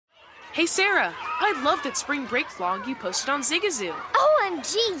Hey, Sarah, I love that spring break vlog you posted on Zigazoo.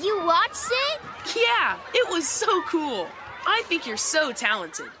 OMG, you watched it? Yeah, it was so cool. I think you're so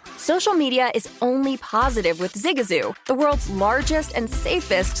talented. Social media is only positive with Zigazoo, the world's largest and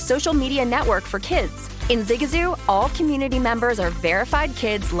safest social media network for kids. In Zigazoo, all community members are verified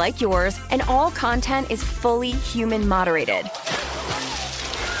kids like yours, and all content is fully human moderated.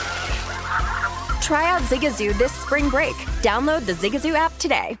 Try out Zigazoo this spring break. Download the Zigazoo app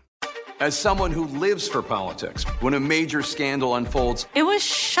today. As someone who lives for politics, when a major scandal unfolds, it was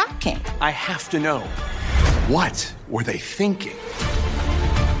shocking. I have to know, what were they thinking?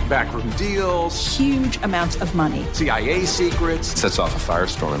 Backroom deals, huge amounts of money, CIA secrets, sets off a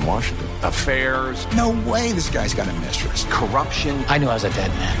firestorm in Washington, affairs. No way this guy's got a mistress. Corruption. I knew I was a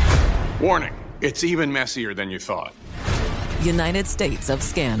dead man. Warning, it's even messier than you thought. United States of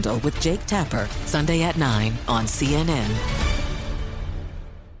Scandal with Jake Tapper, Sunday at 9 on CNN.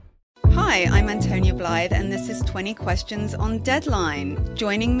 Hi, I'm Antonia Blythe, and this is 20 Questions on Deadline.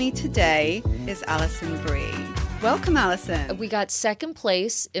 Joining me today is Alison Brie. Welcome, Alison. We got second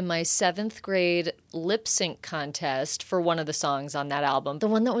place in my 7th grade lip sync contest for one of the songs on that album. The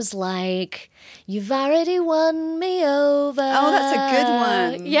one that was like, "You've already won me over." Oh, that's a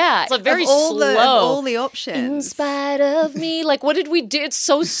good one. Yeah. It's like very slow. Of all the options. In spite of me. Like, what did we do? It's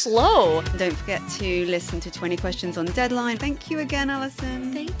so slow. Don't forget to listen to 20 Questions on Deadline. Thank you again,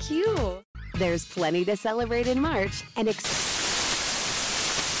 Alison. Thank you. There's plenty to celebrate in March and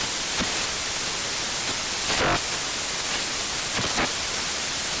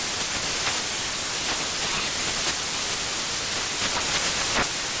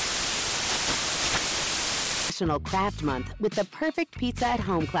Craft Month with the perfect pizza at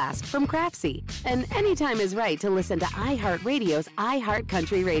home class from Craftsy. And anytime is right to listen to iHeartRadio's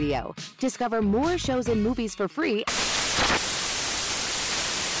iHeartCountry Radio. Discover more shows and movies for free.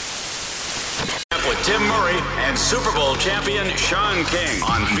 With Tim Murray and Super Bowl champion Sean King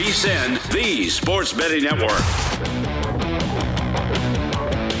on VSiN, the Sports Betting Network.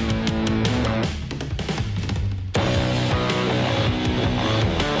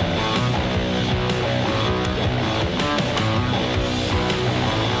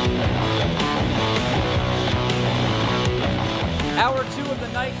 Hour 2 of the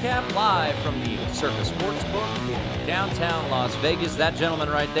Nightcap live from the Circa Sportsbook in downtown Las Vegas. That gentleman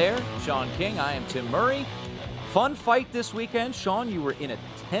right there, Sean King. I am Tim Murray. Fun fight this weekend. Sean, you were in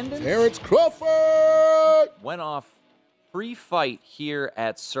attendance. Terrence Crawford went off free fight here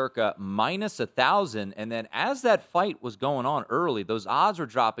at Circa minus 1,000. And then as that fight was going on early, those odds were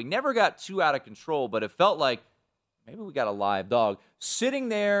dropping. Never got too out of control, but it felt like maybe we got a live dog sitting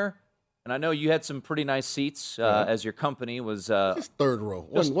there. And I know you had some pretty nice seats as your company was. Just third row.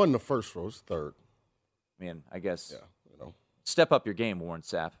 Wasn't the first row, it's third. Man, I guess. Yeah, step up your game, Warren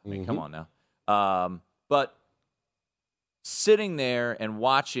Sapp. I mean, come on now. But sitting there and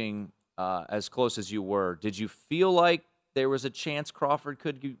watching as close as you were, did you feel like there was a chance Crawford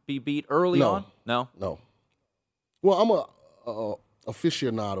could be beat early on? No. Well, I'm a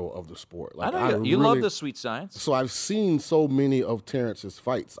aficionado of the sport. Like, I know you love the sweet science. So I've seen so many of Terrence's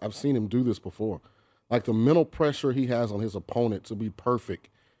fights. I've seen him do this before. Like the mental pressure he has on his opponent to be perfect,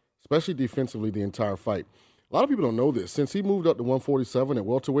 especially defensively the entire fight. A lot of people don't know this. Since he moved up to 147 at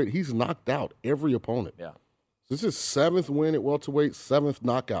welterweight, he's knocked out every opponent. Yeah. This is his 7th win at welterweight, 7th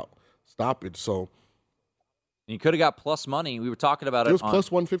knockout. Stoppage. So you could have got plus money. We were talking about it. It was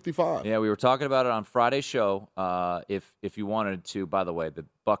plus 155. Yeah, we were talking about it on Friday's show. If you wanted to, by the way, the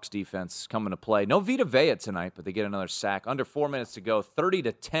Bucs defense coming to play. No Vita Vea tonight, but they get another sack. Under 4 minutes to go,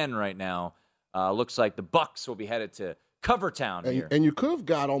 30-10 right now. Looks like the Bucs will be headed to Covertown here. And you could have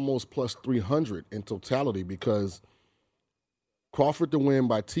got almost plus 300 in totality because Crawford to win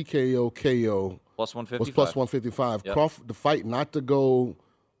by TKO, KO plus 155. Was plus 155. Yep. Crawford, the fight not to go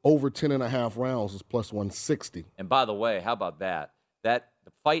over 10.5 rounds is plus 160. And by the way, how about that? The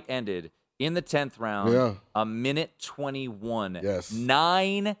fight ended in the 10th round, a minute 21. Yes.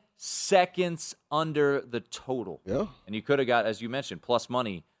 9 seconds under the total. Yeah. And you could have got, as you mentioned, plus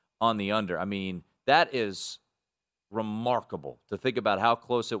money on the under. I mean, that is remarkable to think about how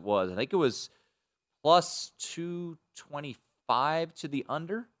close it was. I think it was plus 225 to the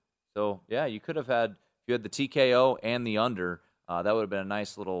under. So, yeah, you could have had, if you had the TKO and the under, that would have been a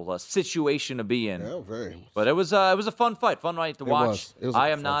nice little situation to be in. Yeah, very. But it was a fun fight to watch. It was I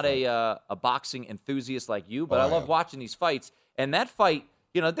am not a boxing enthusiast like you, but I love watching these fights. And that fight,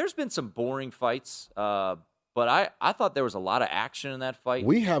 there's been some boring fights, but I thought there was a lot of action in that fight.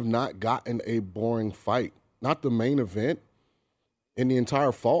 We have not gotten a boring fight, not the main event, in the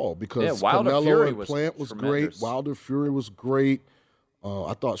entire fall because Wilder Canelo Fury and was Plant was tremendous. great. Wilder Fury was great.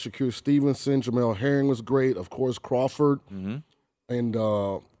 I thought Shakur Stevenson, Jamel Herring was great. Of course, Crawford and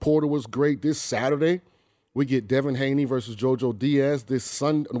Porter was great. This Saturday, we get Devin Haney versus JoJo Diaz. This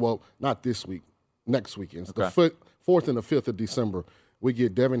Sunday, well, not this week, next weekend. It's the 4th and the 5th of December. We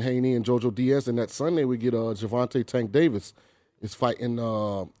get Devin Haney and JoJo Diaz, and that Sunday we get Javante Tank Davis is fighting,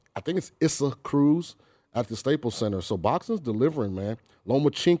 I think it's Issa Cruz at the Staples Center. So boxing's delivering, man.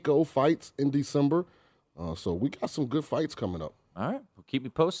 Lomachenko fights in December. So we got some good fights coming up. All right. Well, keep me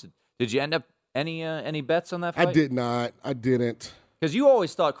posted. Did you end up any bets on that fight? I did not. I didn't. Because you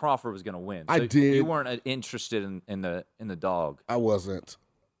always thought Crawford was going to win. So I did. You weren't interested in the dog. I wasn't.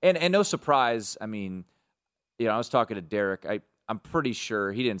 And no surprise. I mean, I was talking to Derek. I'm pretty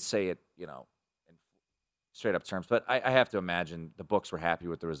sure he didn't say it, in straight up terms, but I have to imagine the books were happy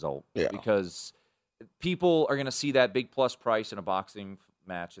with the result. Yeah. Because people are going to see that big plus price in a boxing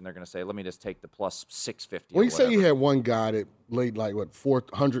match, and they're going to say, let me just take the plus 650. Well, you say you had one guy that laid like, what,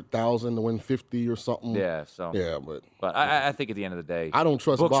 400,000 to win 50 or something? Yeah, so. Yeah, but I think at the end of the day, I don't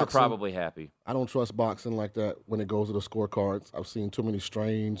trust books boxing. are probably happy. I don't trust boxing like that when it goes to the scorecards. I've seen too many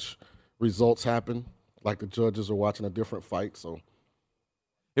strange results happen, like the judges are watching a different fight. So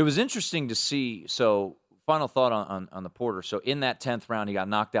it was interesting to see. So final thought on the Porter. So in that 10th round, he got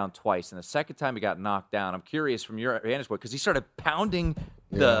knocked down twice. And the second time he got knocked down, I'm curious from your vantage point, because he started pounding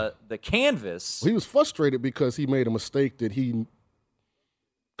the canvas. Well, he was frustrated because he made a mistake that he,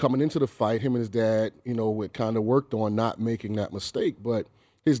 coming into the fight, him and his dad, had kind of worked on not making that mistake. But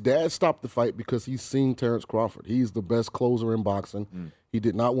his dad stopped the fight because he's seen Terrence Crawford. He's the best closer in boxing. He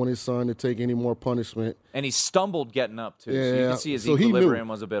did not want his son to take any more punishment. And he stumbled getting up, too. Yeah, so you can see his equilibrium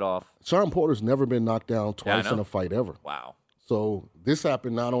was a bit off. Shawn Porter's never been knocked down twice in a fight ever. Wow. So this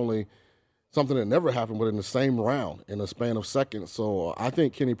happened not only something that never happened, but in the same round in a span of seconds. So I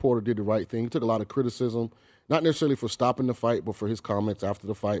think Kenny Porter did the right thing. He took a lot of criticism, not necessarily for stopping the fight, but for his comments after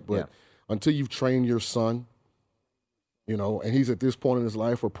the fight. But until you've trained your son, and he's at this point in his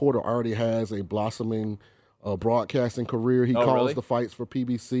life where Porter already has a blossoming broadcasting career. He calls the fights for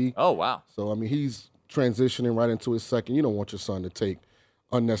PBC. Oh, wow. So, I mean, he's transitioning right into his second. You don't want your son to take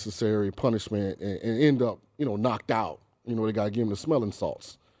unnecessary punishment and end up, knocked out. They got to give him the smelling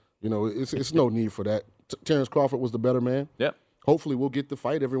salts. It's no need for that. Terrence Crawford was the better man. Yep. Hopefully we'll get the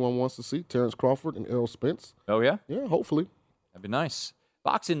fight everyone wants to see, Terrence Crawford and Errol Spence. Oh, yeah? Yeah, hopefully. That'd be nice.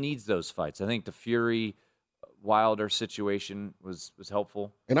 Boxing needs those fights. I think the Fury Wilder situation was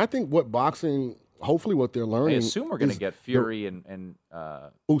helpful. And I think hopefully what they're learning. I assume we're going to get Fury and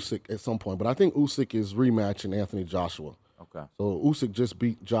Usyk at some point, but I think Usyk is rematching Anthony Joshua. Okay. So Usyk just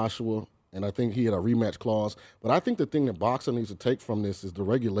beat Joshua, and I think he had a rematch clause. But I think the thing that boxing needs to take from this is the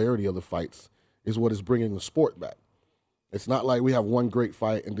regularity of the fights is what is bringing the sport back. It's not like we have one great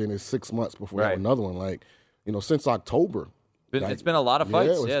fight and then it's 6 months before we have another one. Like, since October. It's been a lot of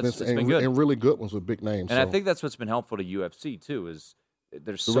fights. It's been good. And really good ones with big names. And I think that's what's been helpful to UFC, too, is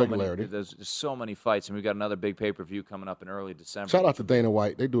there's so many fights, and we've got another big pay-per-view coming up in early December. Shout out to Dana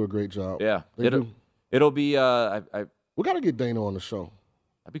White. They do a great job. Yeah. It'll be we got to get Dana on the show.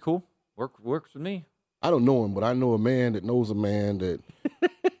 That'd be cool. Works with me. I don't know him, but I know a man that knows a man that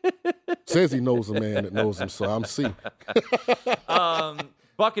says he knows a man that knows him, so I'm C.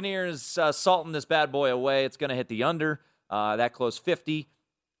 Buccaneers salting this bad boy away. It's going to hit the under. That close 50.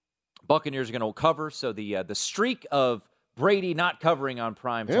 Buccaneers are going to cover, so the streak of Brady not covering on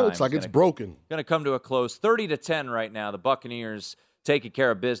prime time. Yeah, it looks like it's broken. Going to come to a close. 30-10 right now. The Buccaneers taking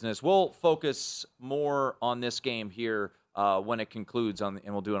care of business. We'll focus more on this game here when it concludes, and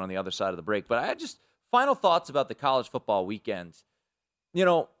we'll do it on the other side of the break. But I just final thoughts about the college football weekend.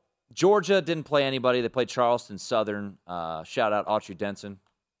 Georgia didn't play anybody. They played Charleston Southern. Shout out Autry Denson,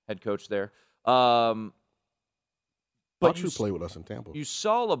 head coach there. But you play with us in Tampa. You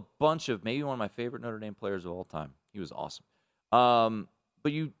saw a bunch of maybe one of my favorite Notre Dame players of all time. He was awesome.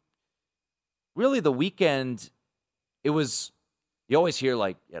 But you really the weekend, it was you always hear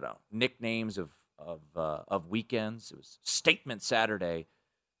nicknames of weekends. It was Statement Saturday.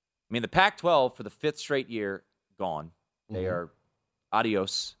 I mean, the Pac-12 for the 5th straight year gone. They are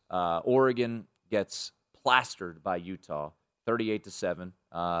adios. Oregon gets plastered by Utah, 38-7.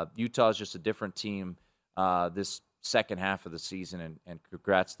 Utah is just a different team this second half of the season, and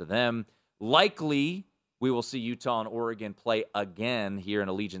congrats to them. Likely, we will see Utah and Oregon play again here in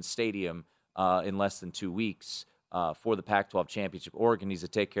Allegiant Stadium in less than 2 weeks for the Pac-12 championship. Oregon needs to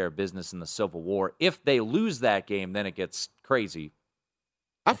take care of business in the Civil War. If they lose that game, then it gets crazy.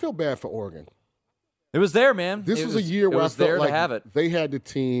 I feel bad for Oregon. It was there, man. This was a year where I felt like they had the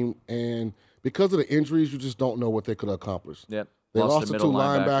team, and because of the injuries, you just don't know what they could accomplish. Yep. They lost the 2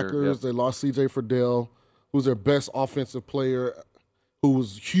 linebackers. Yep. They lost C.J. Fredell, who's their best offensive player. who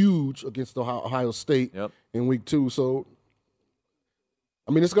was huge against Ohio State in week 2. So,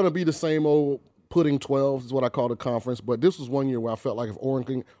 I mean, it's going to be the same old pudding 12 is what I call the conference. But this was one year where I felt like if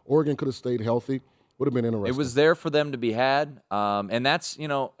Oregon could have stayed healthy, would have been interesting. It was there for them to be had. And that's,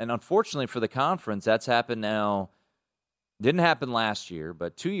 and unfortunately for the conference, that's happened now. Didn't happen last year,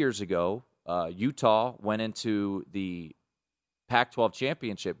 but 2 years ago, Utah went into the Pac-12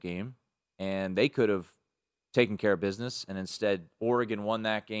 championship game, and they could have taken care of business, and instead Oregon won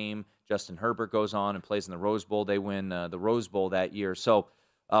that game. Justin Herbert goes on and plays in the Rose Bowl. They win the Rose Bowl that year. So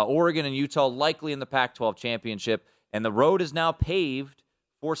Oregon and Utah likely in the Pac-12 championship, and the road is now paved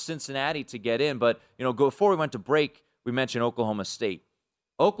for Cincinnati to get in. But, before we went to break, we mentioned Oklahoma State.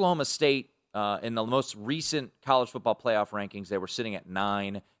 Oklahoma State, in the most recent college football playoff rankings, they were sitting at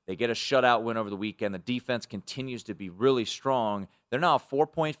 9. They get a shutout win over the weekend. The defense continues to be really strong. They're now a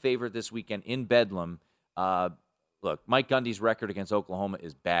 4-point favorite this weekend in Bedlam. Look, Mike Gundy's record against Oklahoma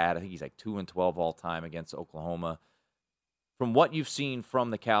is bad. I think he's like 2-12 all time against Oklahoma. From what you've seen from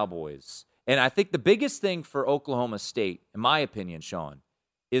the Cowboys, and I think the biggest thing for Oklahoma State, in my opinion, Sean,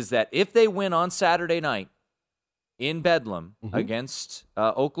 is that if they win on Saturday night in Bedlam against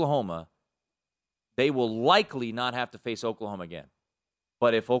Oklahoma, they will likely not have to face Oklahoma again.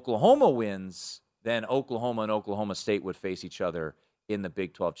 But if Oklahoma wins, then Oklahoma and Oklahoma State would face each other in the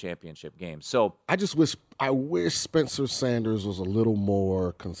Big 12 championship game. So I wish Spencer Sanders was a little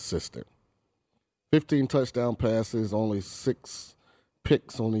more consistent. 15 touchdown passes, only 6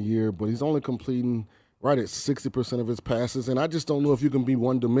 picks on the year, but he's only completing right at 60% of his passes. And I just don't know if you can be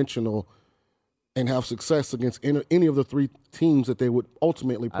one-dimensional and have success against any of the 3 teams that they would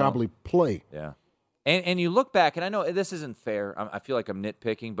ultimately probably play. Yeah. And you look back, and I know this isn't fair. I feel like I'm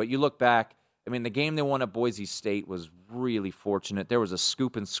nitpicking, but you look back, I mean, the game they won at Boise State was really fortunate. There was a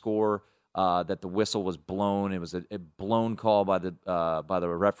scoop and score that the whistle was blown. It was a blown call by the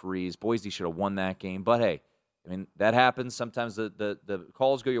referees. Boise should have won that game. But, hey, I mean, that happens. Sometimes the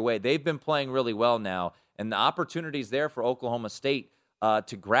calls go your way. They've been playing really well now, and the opportunity's there for Oklahoma State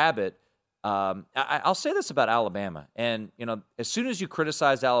to grab it. I'll say this about Alabama. And, as soon as you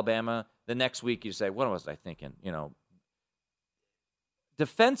criticize Alabama, the next week you say, what was I thinking?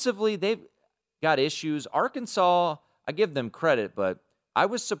 Defensively, they've got issues. Arkansas, I give them credit, but I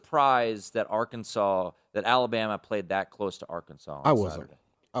was surprised that Alabama played that close to Arkansas on Saturday.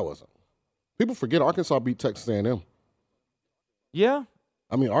 I wasn't. People forget Arkansas beat Texas A&M. Yeah.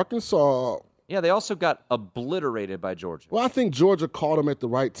 I mean, Arkansas. Yeah, they also got obliterated by Georgia. Well, I think Georgia caught them at the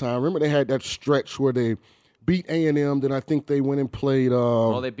right time. Remember, they had that stretch where they beat A&M. Then I think they went and played.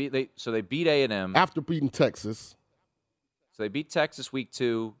 They beat A&M after beating Texas. So they beat Texas week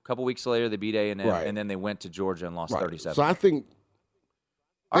 2. A couple weeks later, they beat A&M, and then they went to Georgia and lost 37. So I think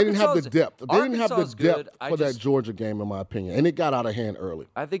they didn't have the depth. They didn't have the depth for that Georgia game, in my opinion, and it got out of hand early.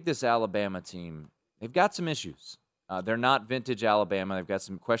 I think this Alabama team, they've got some issues. They're not vintage Alabama. They've got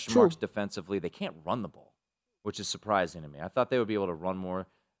some question marks defensively. They can't run the ball, which is surprising to me. I thought they would be able to run more.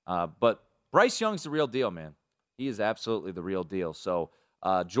 But Bryce Young's the real deal, man. He is absolutely the real deal. So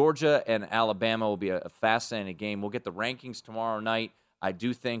Georgia and Alabama will be a fascinating game. We'll get the rankings tomorrow night. I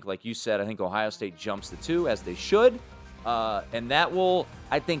do think, like you said, I think Ohio State jumps the 2, as they should. And that will,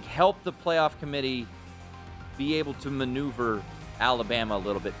 I think, help the playoff committee be able to maneuver Alabama a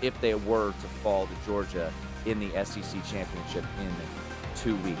little bit if they were to fall to Georgia in the SEC championship in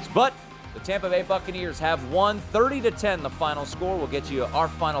 2 weeks. But the Tampa Bay Buccaneers have won 30-10, the final score. We'll get you our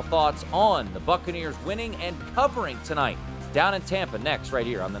final thoughts on the Buccaneers winning and covering tonight down in Tampa next, right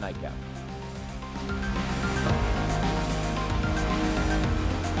here on the Nightcap.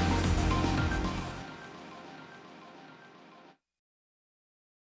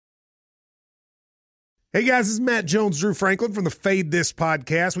 Hey guys, this is Matt Jones, Drew Franklin from the Fade This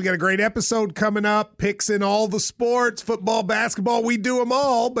podcast. We got a great episode coming up, picks in all the sports, football, basketball, we do them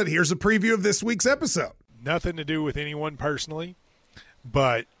all, but here's a preview of this week's episode. Nothing to do with anyone personally,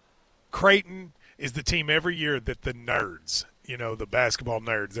 but Creighton is the team every year that the nerds, the basketball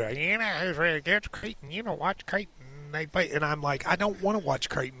nerds, they're like, it's Creighton, watch Creighton. They play, and I'm like, I don't want to watch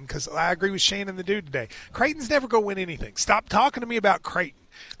Creighton because I agree with Shannon the dude today. Creighton's never going to win anything. Stop talking to me about Creighton.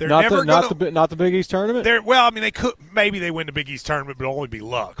 They're not the Big East tournament. They could maybe they win the Big East tournament, but it'll only be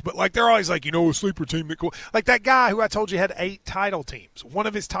luck. But they're always like, a sleeper team that cool. Like that guy who I told you had 8 title teams. One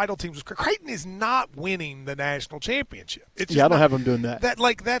of his title teams was Creighton is not winning the national championship. I don't have them doing that.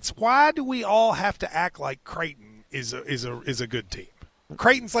 That's why do we all have to act like Creighton is a good team?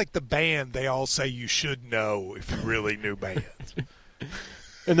 Creighton's like the band they all say you should know if you really knew bands.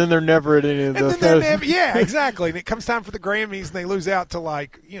 And then they're never at any of the yeah, exactly. And it comes time for the Grammys, and they lose out to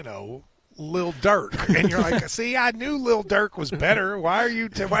Lil Durk, and you're like, see, I knew Lil Durk was better. Why are you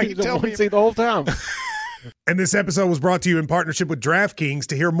telling me? See the whole time. And this episode was brought to you in partnership with DraftKings.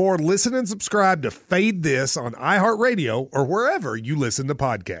 To hear more, listen and subscribe to Fade This on iHeartRadio or wherever you listen to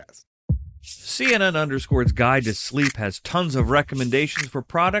podcasts. CNN_'s Guide to Sleep has tons of recommendations for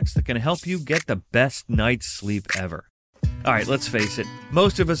products that can help you get the best night's sleep ever. All right, let's face it,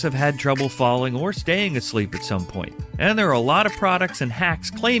 most of us have had trouble falling or staying asleep at some point, and there are a lot of products and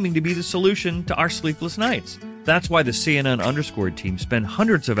hacks claiming to be the solution to our sleepless nights. That's why the CNN_ team spend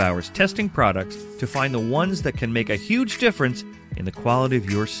hundreds of hours testing products to find the ones that can make a huge difference in the quality of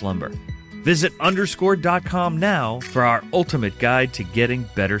your slumber. Visit underscore.com now for our ultimate guide to getting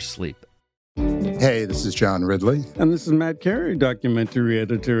better sleep. Hey, this is John Ridley. And this is Matt Carey, documentary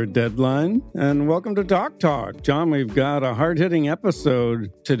editor at Deadline. And welcome to Doc Talk. John, we've got a hard-hitting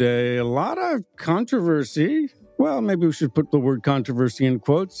episode today. A lot of controversy. Well, maybe we should put the word controversy in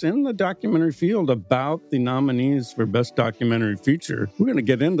quotes in the documentary field about the nominees for Best Documentary Feature. We're going to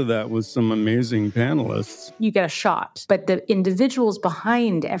get into that with some amazing panelists. You get a shot, but the individuals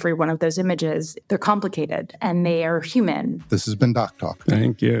behind every one of those images, they're complicated and they are human. This has been Doc Talk.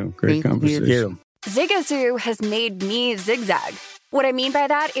 Thank you. Great conversation. Zigazoo has made me zigzag. What I mean by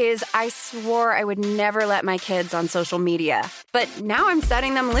that is I swore I would never let my kids on social media, but now I'm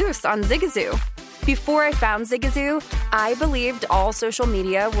setting them loose on Zigazoo. Before I found Zigazoo, I believed all social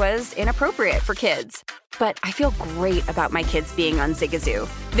media was inappropriate for kids. But I feel great about my kids being on Zigazoo.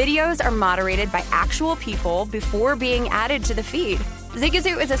 Videos are moderated by actual people before being added to the feed.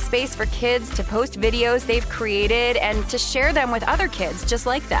 Zigazoo is a space for kids to post videos they've created and to share them with other kids just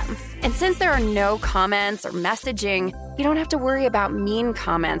like them. And since there are no comments or messaging, you don't have to worry about mean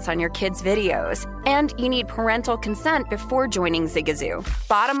comments on your kids' videos. And you need parental consent before joining Zigazoo.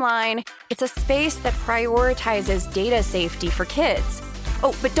 Bottom line, it's a space that prioritizes data safety for kids.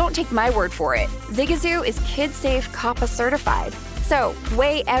 Oh, but don't take my word for it. Zigazoo is KidSafe COPPA certified. So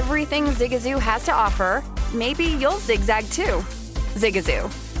weigh everything Zigazoo has to offer. Maybe you'll zigzag too. Zigazoo,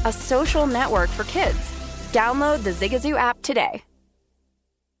 a social network for kids. Download the Zigazoo app today.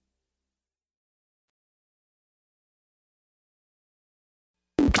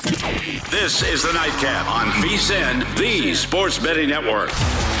 This is the Nightcap on VSiN, the Sports Betting Network.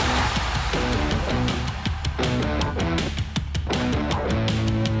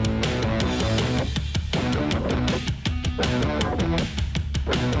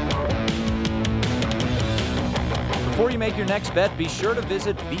 Before you make your next bet, be sure to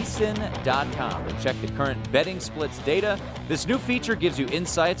visit vsin.com and check the current betting splits data. This new feature gives you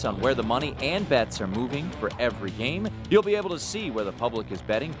insights on where the money and bets are moving for every game. You'll be able to see where the public is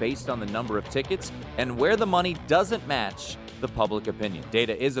betting based on the number of tickets and where the money doesn't match the public opinion.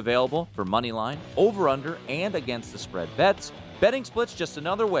 Data is available for moneyline, over-under, and against the spread bets. Betting splits, just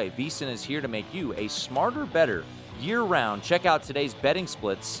another way VSiN is here to make you a smarter, better year-round. Check out today's betting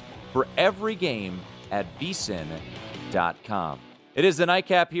splits for every game at vsin.com. It is the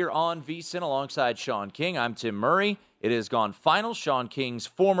Nightcap here on VSiN alongside Sean King. I'm Tim Murray. It has gone final. Sean King's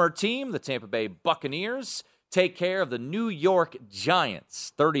former team, the Tampa Bay Buccaneers, take care of the New York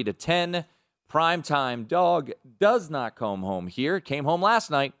Giants, 30-10. Primetime dog does not come home here. Came home last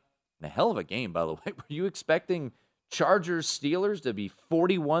night. And a hell of a game, by the way. Were you expecting Chargers-Steelers to be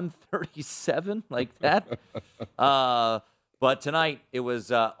 41-37 like that? But tonight it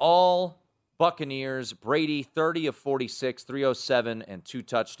was all Buccaneers. Brady, 30 of 46, 307, and 2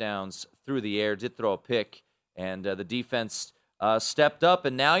 touchdowns through the air. Did throw a pick, and the defense stepped up,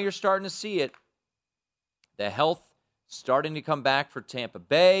 and now you're starting to see it. The health starting to come back for Tampa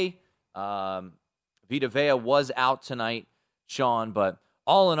Bay. Vita Vea was out tonight, Sean, but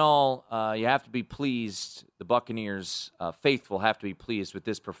all in all, you have to be pleased. The Buccaneers faithful have to be pleased with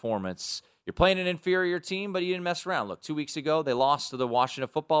this performance. You're playing an inferior team, but you didn't mess around. Look, 2 weeks ago, they lost to the Washington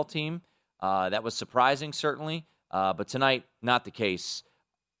football team. That was surprising, certainly. But tonight, not the case.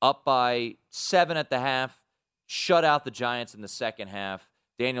 Up by 7 at the half, shut out the Giants in the second half.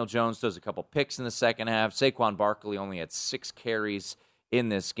 Daniel Jones does a couple picks in the second half. Saquon Barkley only had 6 carries in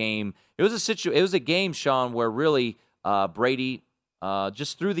this game. It was a game, Sean, where really Brady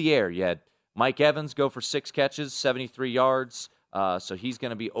just threw the air. You had Mike Evans go for 6 catches, 73 yards. So he's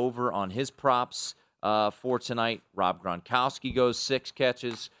going to be over on his props for tonight. Rob Gronkowski goes 6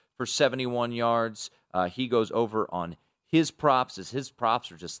 catches for 71 yards. He goes over on his props, as his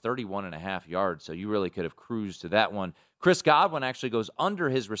props are just 31.5 yards, so you really could have cruised to that one. Chris Godwin actually goes under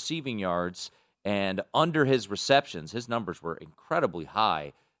his receiving yards and under his receptions. His numbers were incredibly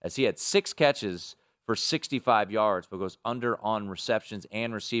high, as he had 6 catches for 65 yards, but goes under on receptions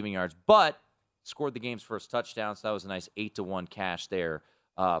and receiving yards, but scored the game's first touchdown, so that was a nice 8-1 cash there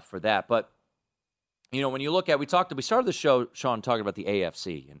for that. But, when you look at, we started the show, Sean, talking about the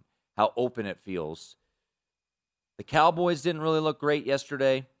AFC and how open it feels. The Cowboys didn't really look great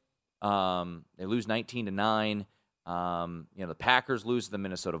yesterday. They lose 19-9. The Packers lose to the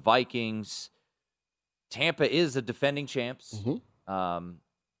Minnesota Vikings. Tampa is the defending champs. Mm-hmm.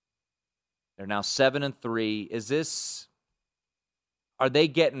 They're now 7-3. Are they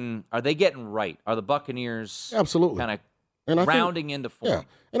getting right? Are the Buccaneers absolutely kind of rounding into form? Yeah,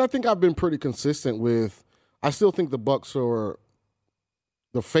 and I think I've been pretty consistent with. I still think the Bucs are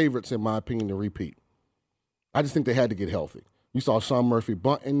the favorites, in my opinion, to repeat. I just think they had to get healthy. You saw Sean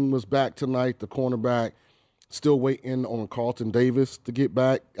Murphy-Bunting was back tonight, the cornerback. Still waiting on Carlton Davis to get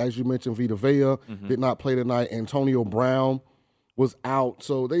back. As you mentioned, Vita Vea did not play tonight. Antonio Brown was out.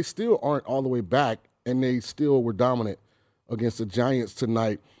 So they still aren't all the way back, and they still were dominant against the Giants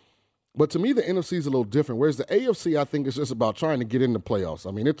tonight. But to me, the NFC is a little different, whereas the AFC, I think, is just about trying to get in the playoffs.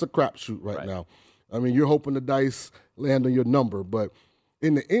 I mean, it's a crapshoot right now. I mean, you're hoping the dice land on your number. But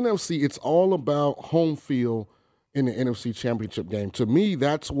in the NFC, it's all about home field in the NFC Championship game. To me,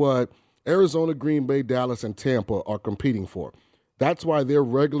 that's what Arizona, Green Bay, Dallas, and Tampa are competing for. That's why their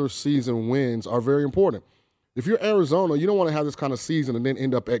regular season wins are very important. If you're Arizona, you don't want to have this kind of season and then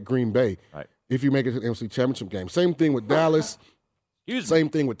end up at Green Bay if you make it to the NFC Championship game. Same thing with Dallas. Same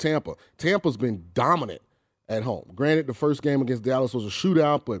thing with Tampa. Tampa's been dominant at home. Granted, the first game against Dallas was a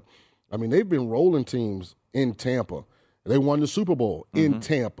shootout, but, I mean, they've been rolling teams in Tampa. They won the Super Bowl in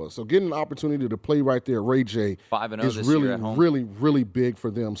Tampa. So getting an opportunity to play right there, Ray J, 5-0 is this really, year at home. really, really big for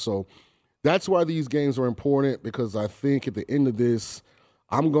them. So that's why these games are important, because I think at the end of this,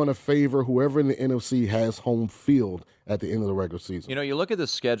 I'm going to favor whoever in the NFC has home field at the end of the regular season. You look at the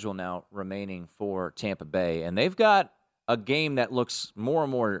schedule now remaining for Tampa Bay, and they've got a game that looks more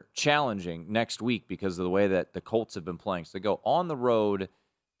and more challenging next week because of the way that the Colts have been playing. So they go on the road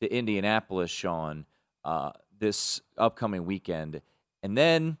to Indianapolis, Sean, this upcoming weekend. And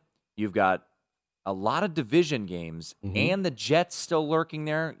then you've got a lot of division games and the Jets still lurking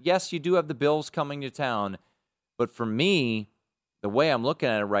there. Yes, you do have the Bills coming to town. But for me, the way I'm looking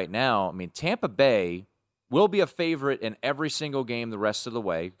at it right now, I mean, Tampa Bay will be a favorite in every single game the rest of the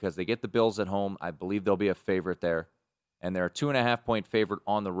way because they get the Bills at home. I believe they'll be a favorite there. And they're a 2.5-point favorite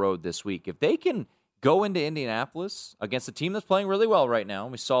on the road this week. If they can go into Indianapolis against a team that's playing really well right now,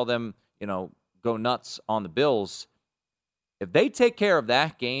 we saw them, go nuts on the Bills. If they take care of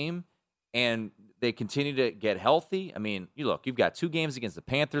that game and they continue to get healthy, I mean, you've got 2 games against the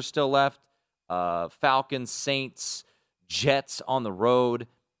Panthers still left, Falcons, Saints, Jets on the road.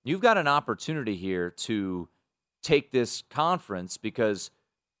 You've got an opportunity here to take this conference because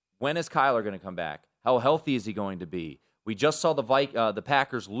when is Kyler going to come back? How healthy is he going to be? We just saw the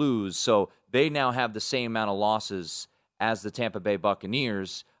Packers lose, so they now have the same amount of losses as the Tampa Bay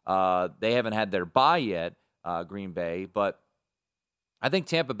Buccaneers. They haven't had their bye yet, Green Bay, but I think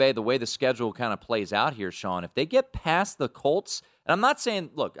Tampa Bay, the way the schedule kind of plays out here, Sean, if they get past the Colts, and I'm not saying,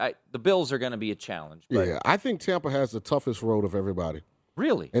 look, the Bills are going to be a challenge. But yeah, I think Tampa has the toughest road of everybody.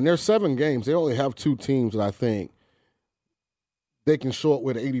 Really? And there's 7 games. They only have 2 teams that I think they can show up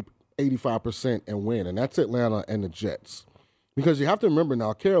with 85% and win, and that's Atlanta and the Jets. Because you have to remember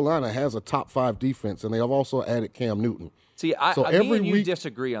now, Carolina has a top 5 defense, and they have also added Cam Newton. See, me and you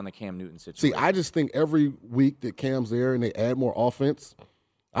disagree on the Cam Newton situation. See, I just think every week that Cam's there and they add more offense,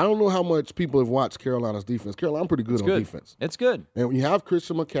 I don't know how much people have watched Carolina's defense. Carolina's pretty good on defense. It's good. And when you have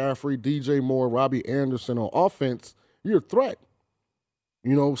Christian McCaffrey, DJ Moore, Robbie Anderson on offense, you're a threat.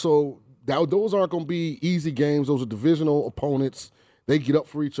 So those aren't going to be easy games. Those are divisional opponents. They get up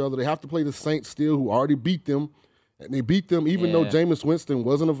for each other. They have to play the Saints still, who already beat them. And they beat them even though Jameis Winston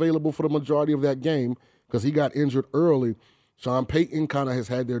wasn't available for the majority of that game because he got injured early. Sean Payton kind of has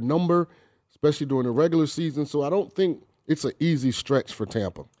had their number, especially during the regular season. So I don't think it's an easy stretch for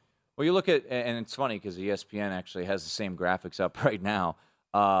Tampa. Well, you look at, and it's funny because ESPN actually has the same graphics up right now.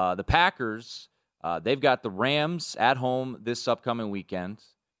 The Packers, they've got the Rams at home this upcoming weekend.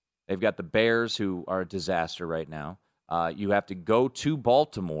 They've got the Bears, who are a disaster right now. You have to go to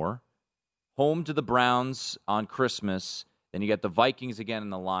Baltimore, home to the Browns on Christmas. Then you got the Vikings again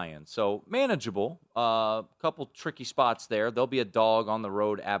and the Lions. So manageable. A couple tricky spots there. There'll be a dog on the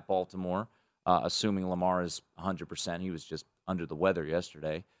road at Baltimore, assuming Lamar is 100%. He was just under the weather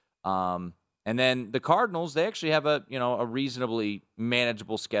yesterday. And then the Cardinals, they actually have a reasonably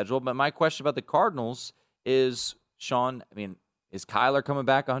manageable schedule. But my question about the Cardinals is, Sean, is Kyler coming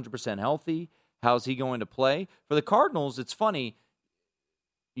back 100% healthy? How's he going to play? For the Cardinals, it's funny.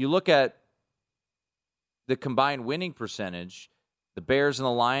 You look at the combined winning percentage, the Bears and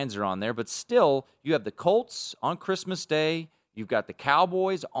the Lions are on there, but still, you have the Colts on Christmas Day. You've got the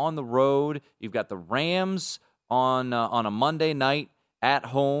Cowboys on the road. You've got the Rams on a Monday night at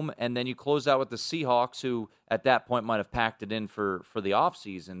home, and then you close out with the Seahawks, who at that point might have packed it in for the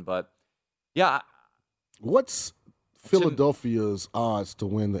offseason. But, yeah. What's Philadelphia's odds to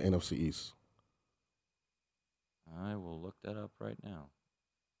win the NFC East? I will look that up right now.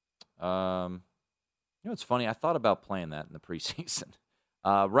 It's funny. I thought about playing that in the preseason.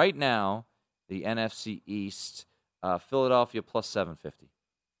 Right now, the NFC East, Philadelphia plus 750.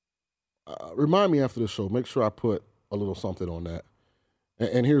 Remind me after the show. Make sure I put a little something on that.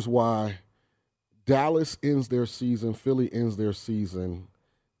 And here's why. Dallas ends their season. Philly ends their season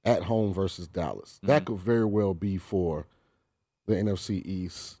at home versus Dallas. Mm-hmm. That could very well be for the NFC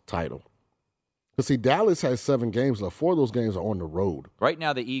East title. Because, see, Dallas has 7 games left. 4 of those games are on the road. Right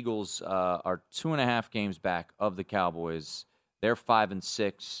now, the Eagles are 2.5 games back of the Cowboys. They're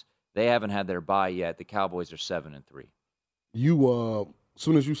 5-6. They haven't had their bye yet. The Cowboys are 7-3. You, as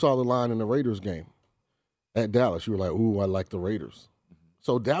soon as you saw the line in the Raiders game at Dallas, you were like, ooh, I like the Raiders. Mm-hmm.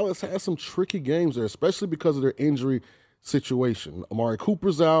 So Dallas has some tricky games there, especially because of their injury situation. Amari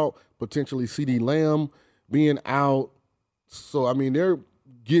Cooper's out, potentially CeeDee Lamb being out. So, I mean, they're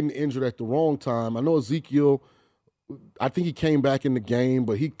getting injured at the wrong time. I know Ezekiel, I think he came back in the game,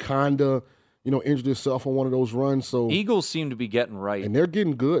 but he kind of, injured himself on one of those runs. So Eagles seem to be getting right. And they're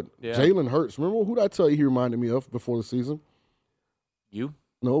getting good. Yeah. Jalen Hurts. Remember who did I tell you he reminded me of before the season? You?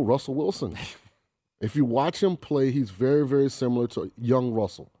 No, Russell Wilson. If you watch him play, he's very, very similar to young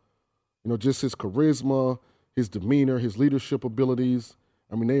Russell. Just his charisma, his demeanor, his leadership abilities.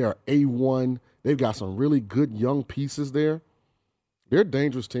 I mean, they are A1. They've got some really good young pieces there. They're a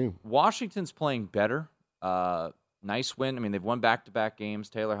dangerous team. Washington's playing better. Nice win. I mean, they've won back-to-back games.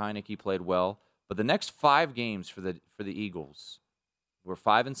 Taylor Heineke played well. But the next 5 games for the Eagles were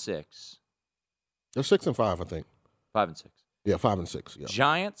 5-6. They're 6-5, I think. 5-6. Yeah, 5-6. Yeah.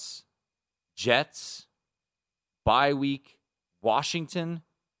 Giants, Jets, bye week, Washington,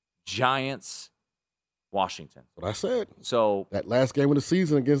 Giants, Washington. What I said. So that last game of the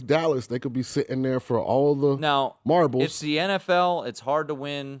season against Dallas, they could be sitting there for all the marbles. It's the NFL. It's hard to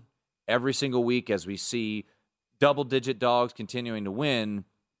win every single week as we see double-digit dogs continuing to win.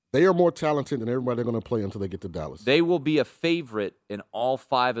 They are more talented than everybody they're going to play until they get to Dallas. They will be a favorite in all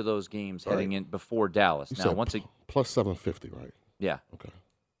 5 of those games heading in before Dallas. You now, plus 750, right? Yeah. Okay.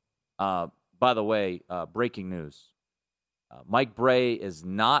 By the way, breaking news. Mike Bray is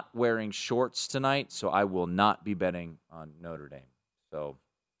not wearing shorts tonight, so I will not be betting on Notre Dame. So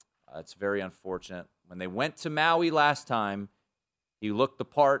it's very unfortunate. When they went to Maui last time, he looked the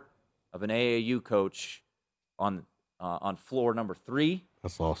part of an AAU coach on floor number 3.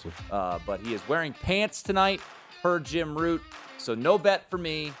 That's awesome. But he is wearing pants tonight, per Jim Root. So no bet for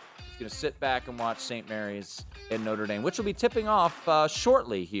me. He's going to sit back and watch St. Mary's and Notre Dame, which will be tipping off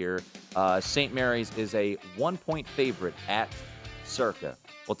shortly here. St. Mary's is a 1-point favorite at Circa.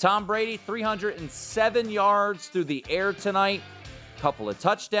 Well, Tom Brady, 307 yards through the air tonight. Couple of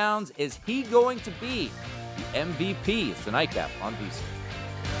touchdowns. Is he going to be the MVP? It's the Nightcap on VSiN.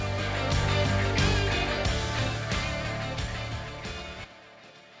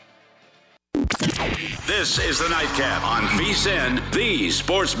 This is the Nightcap on VSiN, the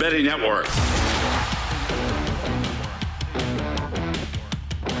Sports Betting Network.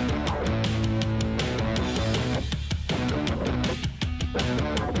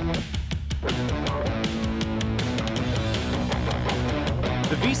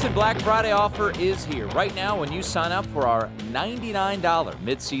 The VSiN Black Friday offer is here. Right now, when you sign up for our $99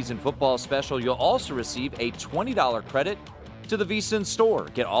 mid-season football special, you'll also receive a $20 credit to the VSiN store.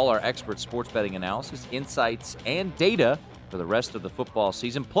 Get all our expert sports betting analysis, insights, and data for the rest of the football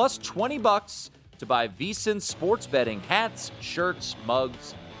season, plus $20 to buy VSiN sports betting hats, shirts,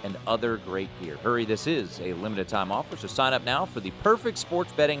 mugs, and other great gear. Hurry, this is a limited time offer, so sign up now for the perfect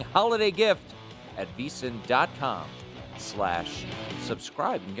sports betting holiday gift at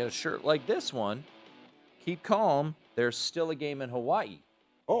VSiN.com/subscribe. You can get a shirt like this one. Keep calm. There's still a game in Hawaii.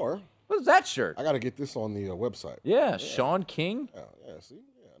 Or what's that shirt? I got to get this on the website. Yeah, Sean King. Yeah, see,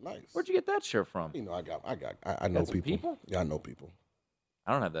 yeah, nice. Where'd you get that shirt from? I know people. Yeah, I know people.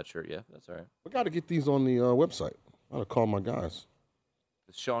 I don't have that shirt yet. That's all right. We got to get these on the website. I got to call my guys.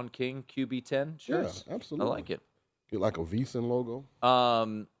 The Sean King QB10 shirts. Yeah, absolutely. I like it. Get like a VSiN logo.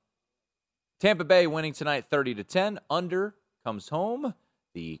 Tampa Bay winning tonight 30-10. Under comes home.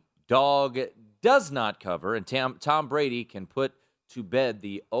 The dog does not cover, and Tom Brady can put to bed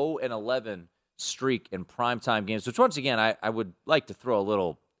the 0-11 streak in primetime games, which once again I would like to throw a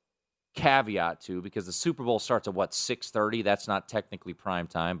little caveat to, because the Super Bowl starts at 6:30. That's not technically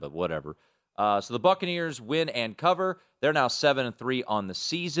primetime, but whatever. So the Buccaneers win and cover. They're now 7-3 on the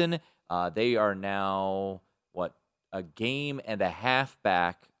season. They are now, a game and a half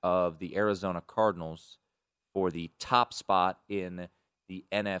back of the Arizona Cardinals for the top spot in the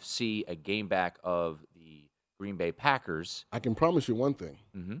NFC, a game back of the Green Bay Packers. I can promise you one thing.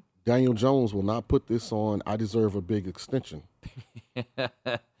 Mm-hmm. Daniel Jones will not put this on I deserve a big extension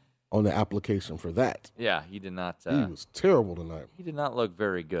on the application for that. Yeah, he did not. He was terrible tonight. He did not look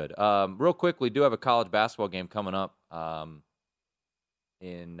very good. Real quick, we do have a college basketball game coming up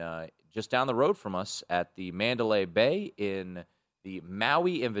in just down the road from us at the Mandalay Bay in the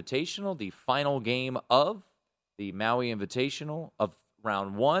Maui Invitational, the final game of the Maui Invitational of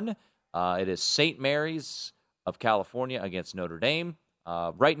round 1. It is St. Mary's of California against Notre Dame.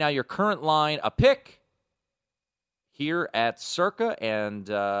 Right now, your current line, a pick here at Circa and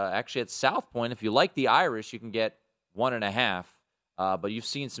actually at South Point. If you like the Irish, you can get 1.5. But you've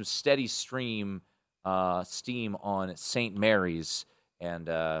seen some steady steam on St. Mary's. And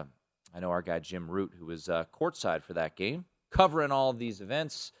I know our guy Jim Root, who was courtside for that game, covering all of these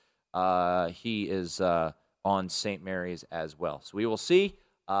events. He is on St. Mary's as well. So we will see.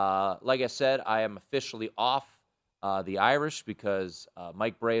 Like I said, I am officially off the Irish because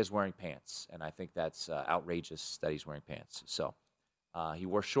Mike Bray is wearing pants, and I think that's outrageous that he's wearing pants. So he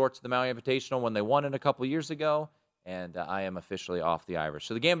wore shorts at the Maui Invitational when they won it a couple years ago, and I am officially off the Irish.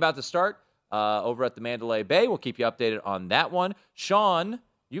 So the game about to start over at the Mandalay Bay. We'll keep you updated on that one. Sean,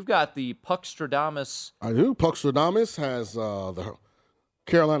 you've got the Puckstradamus. I do. Puckstradamus has the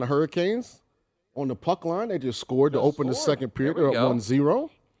Carolina Hurricanes on the puck line. They just scored to open the second period. They're up 1-0.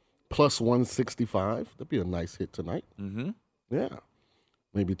 Plus 165. That'd be a nice hit tonight. Mm-hmm. Yeah.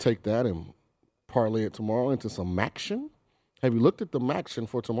 Maybe take that and parlay it tomorrow into some Maction. Have you looked at the Maction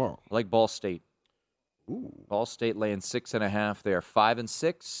for tomorrow? I like Ball State. Ooh. Ball State laying 6.5. They are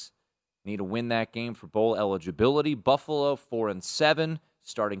 5-6. Need to win that game for bowl eligibility. Buffalo 4-7.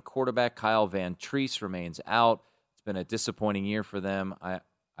 Starting quarterback Kyle Van Treese remains out. It's been a disappointing year for them. I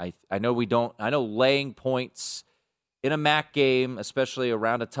know we don't. I know laying points in a MAC game, especially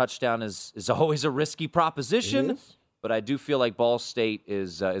around a touchdown, is always a risky proposition. But I do feel like Ball State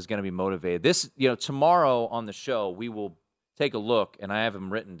is going to be motivated. Tomorrow on the show we will take a look, and I have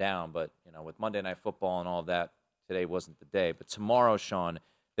them written down. But with Monday Night Football and all of that, today wasn't the day. But tomorrow, Sean,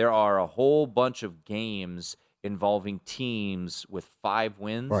 there are a whole bunch of games involving teams with 5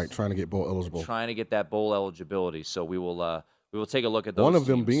 wins. Right, trying to get bowl eligible. Trying to get that bowl eligibility. So we will take a look at those. One of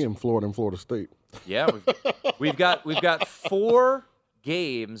them teams. being Florida and Florida State. Yeah, we've got 4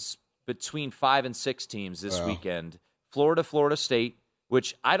 games between 5 and 6 teams this weekend. Florida State,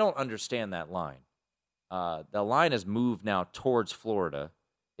 which I don't understand that line. The line has moved now towards Florida.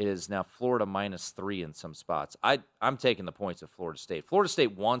 It is now Florida -3 in some spots. I'm taking the points of Florida State. Florida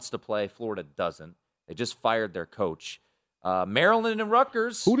State wants to play. Florida doesn't. They just fired their coach. Maryland and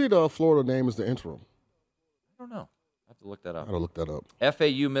Rutgers. Who did Florida name as the interim? I don't know. I have to look that up. I got to look that up.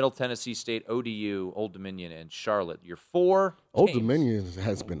 FAU, Middle Tennessee State, ODU, Old Dominion, and Charlotte. Your 4 Old teams. Dominion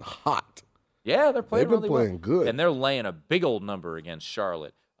has been hot. Yeah, they're playing They've been really playing well. good. And they're laying a big old number against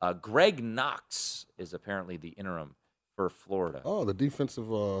Charlotte. Greg Knox is apparently the interim for Florida. Oh, the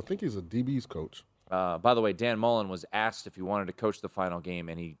defensive, I think he's a DB's coach. By the way, Dan Mullen was asked if he wanted to coach the final game,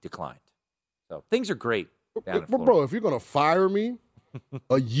 and he declined. So things are great down in Florida. Bro, if you're going to fire me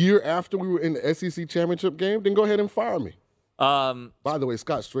a year after we were in the SEC championship game, then go ahead and fire me. By the way,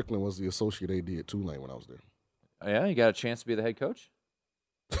 Scott Strickland was the associate AD at Tulane when I was there. Yeah, you got a chance to be the head coach?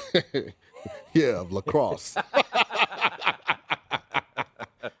 Yeah, of lacrosse.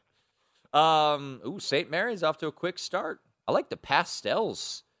 St. Mary's off to a quick start. I like the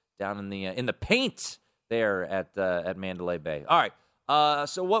pastels down in the paint there at Mandalay Bay. All right.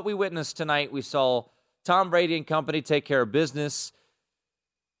 So what we witnessed tonight, we saw Tom Brady and company take care of business.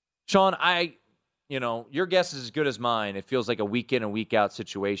 Sean, your guess is as good as mine. It feels like a week in and week out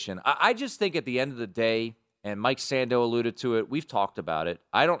situation. I just think at the end of the day, and Mike Sando alluded to it, we've talked about it.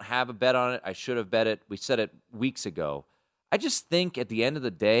 I don't have a bet on it. I should have bet it. We said it weeks ago. I just think at the end of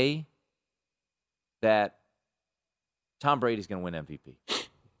the day that Tom Brady's going to win MVP.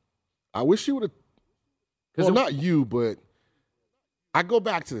 I wish you would have. Well, not you, but I go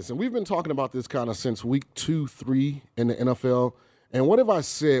back to this, and we've been talking about this kind of since week 2, 3 in the NFL. And what have I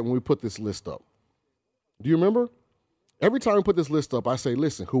said when we put this list up? Do you remember? Every time we put this list up, I say,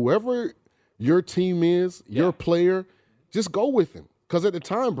 listen, whoever your team is, your player, just go with him. Because at the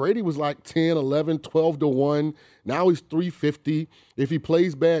time, Brady was like 10, 11, 12-1. Now he's 350. If he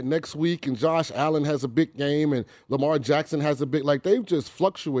plays bad next week and Josh Allen has a big game and Lamar Jackson has a big, like they've just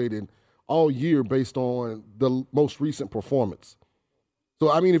fluctuated all year based on the most recent performance.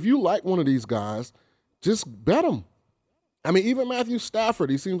 So, I mean, if you like one of these guys, just bet him. I mean, even Matthew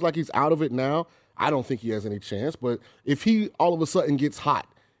Stafford, he seems like he's out of it now. I don't think he has any chance. But if he all of a sudden gets hot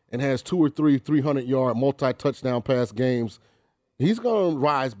and has 2 or 3 300-yard multi-touchdown pass games, he's going to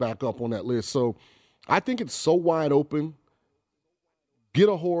rise back up on that list. So I think it's so wide open. Get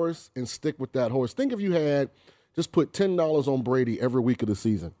a horse and stick with that horse. Think if you had just put $10 on Brady every week of the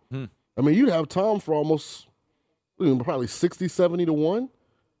season. I mean, you'd have Tom for almost probably 60, 70 to 1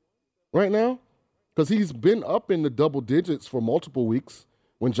 right now, because he's been up in the double digits for multiple weeks.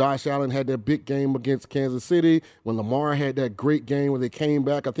 When Josh Allen had that big game against Kansas City, when Lamar had that great game when they came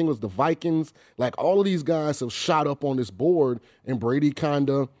back, I think it was the Vikings. Like, all of these guys have shot up on this board, and Brady kind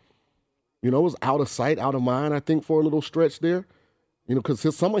of, was out of sight, out of mind, I think, for a little stretch there.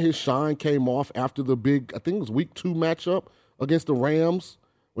 Because some of his shine came off after the big, I think it was week 2 matchup against the Rams,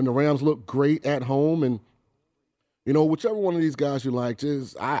 when the Rams looked great at home. And, whichever one of these guys you like,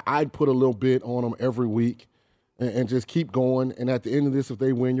 I'd put a little bit on them every week and just keep going. And at the end of this, if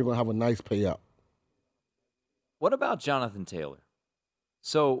they win, you're going to have a nice payout. What about Jonathan Taylor?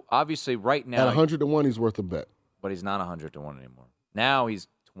 So, obviously, right now, at 100 to 1, he's worth a bet. But he's not 100 to 1 anymore. Now he's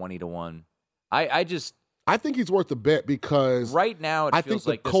 20 to 1. I think he's worth a bet because right now I think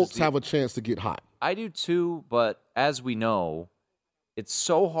the Colts have a chance to get hot. I do too, but as we know, it's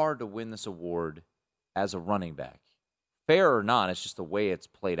so hard to win this award as a running back. Fair or not, it's just the way it's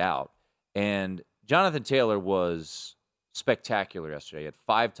played out. And Jonathan Taylor was spectacular yesterday. He had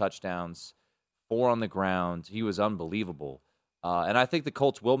 5 touchdowns, 4 on the ground. He was unbelievable. And I think the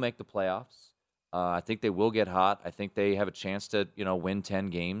Colts will make the playoffs. I think they will get hot. I think they have a chance to, win 10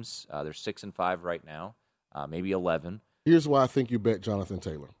 games. They're 6-5 right now. Maybe 11. Here's why I think you bet Jonathan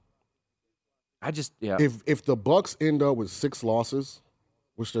Taylor. Yeah. If the Bucs end up with 6 losses,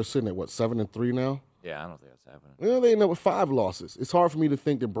 which they're sitting at 7-3 now. Yeah, I don't think that's happening. Well, they end up with 5 losses. It's hard for me to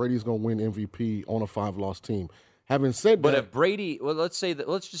think that Brady's going to win MVP on a 5-loss team. Having said that, but if Brady, let's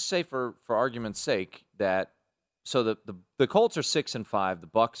just say for argument's sake that so the Colts are 6-5, the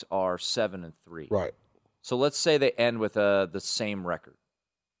Bucs are 7-3. Right. So let's say they end with the same record.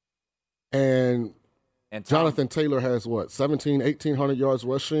 And Jonathan Taylor has 1,800 yards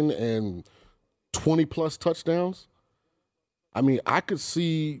rushing and 20-plus touchdowns? I mean, I could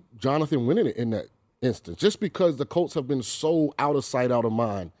see Jonathan winning it in that instance just because the Colts have been so out of sight, out of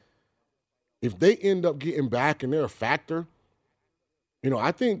mind. If they end up getting back and they're a factor,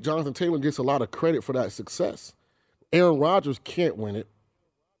 I think Jonathan Taylor gets a lot of credit for that success. Aaron Rodgers can't win it.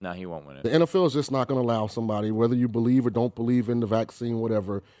 No, he won't win it. The NFL is just not going to allow somebody, whether you believe or don't believe in the vaccine,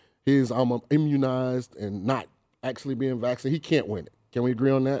 whatever, I'm immunized and not actually being vaccinated. He can't win it. Can we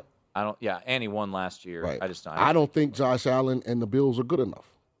agree on that? And he won last year. Right. I don't think Josh Allen and the Bills are good enough.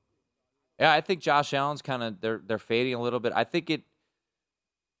 Yeah, I think Josh Allen's kind of they're fading a little bit. I think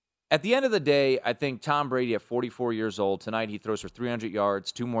at the end of the day, I think Tom Brady at 44 years old, tonight he throws for 300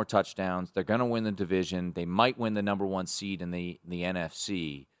 yards, 2 more touchdowns. They're going to win the division. They might win the number 1 seed in the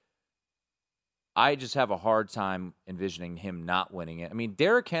NFC. I just have a hard time envisioning him not winning it. I mean,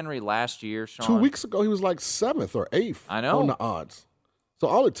 Derrick Henry last year, Sean, 2 weeks ago, he was like 7th or 8th on the odds. So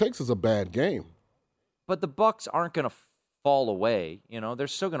all it takes is a bad game. But the Bucs aren't going to fall away. They're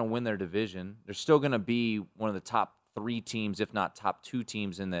still going to win their division. They're still going to be one of the top 3 teams, if not top 2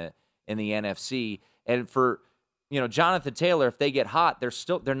 teams in the NFC. And for Jonathan Taylor, if they get hot,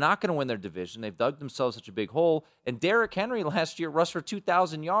 they're not going to win their division. They've dug themselves such a big hole. And Derrick Henry last year rushed for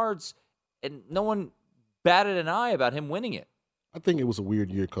 2,000 yards. And no one batted an eye about him winning it. I think it was a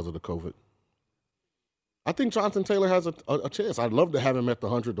weird year because of the COVID. I think Jonathan Taylor has a chance. I'd love to have him at the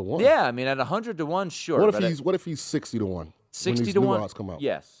 100 to 1. Yeah, I mean, at 100 to 1, sure. What if he's 60 to 1? 60 to 1? Odds come out?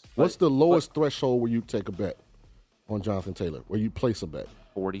 Yes. What's the lowest threshold where you take a bet on Jonathan Taylor, where you place a bet?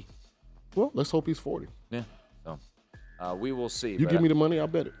 40. Well, let's hope he's 40. Yeah. So we will see. You give me the money, I'll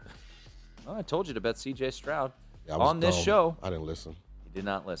bet it. Well, I told you to bet C.J. Stroud on this show. I didn't listen. Did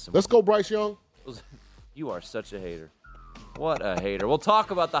not listen. Let's go, Bryce Young. You are such a hater. What a hater. We'll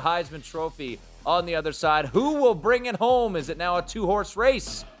talk about the Heisman Trophy on the other side. Who will bring it home? Is it now a 2-horse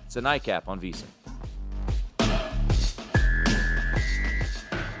race? It's a nightcap on VSiN.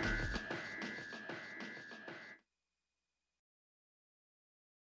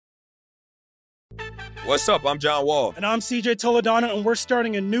 What's up? I'm John Wall. And I'm CJ Toledano, and we're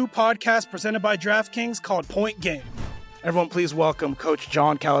starting a new podcast presented by DraftKings called Point Game. Everyone, please welcome Coach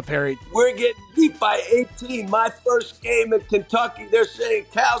John Calipari. We're getting beat by 18. My first game in Kentucky, they're saying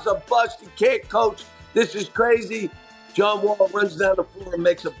Cal's a bust. He can't coach. This is crazy. John Wall runs down the floor and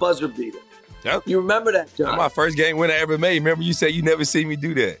makes a buzzer beater. Yep. You remember that, John? That's my first game winner I ever made. Remember you said you never see me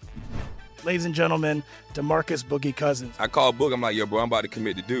do that. ladies and gentlemen, DeMarcus Boogie Cousins. I called Boog. I'm like, yo, bro, I'm about to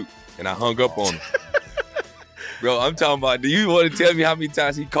commit to Duke. And I hung up on him. Bro, I'm talking about, do you want to tell me how many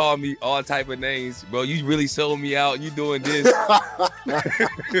times he called me all type of names? Bro, you really sold me out. You doing this.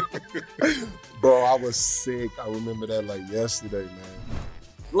 Bro, I was sick. I remember that like yesterday, man.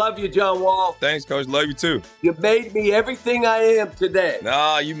 Love you, John Wall. Thanks, Coach. Love you, too. You made me everything I am today.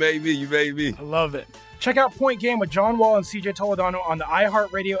 Nah, you made me. You made me. I love it. Check out Point Game with John Wall and CJ Toledano on the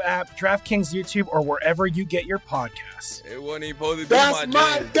iHeartRadio app, DraftKings YouTube, or wherever you get your podcasts. It wasn't even supposed to be That's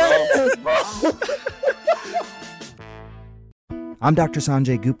my dance, bro. I'm Dr.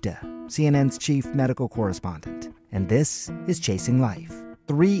 Sanjay Gupta, CNN's chief medical correspondent, and this is Chasing Life.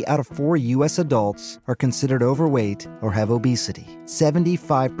 3 out of 4 U.S. adults are considered overweight or have obesity.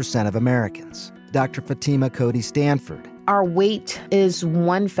 75% of Americans. Dr. Fatima Cody Stanford. Our weight is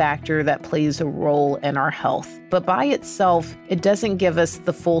one factor that plays a role in our health, but by itself, it doesn't give us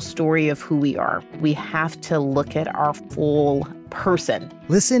the full story of who we are. We have to look at our full person.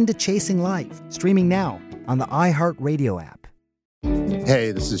 Listen to Chasing Life, streaming now on the iHeartRadio app.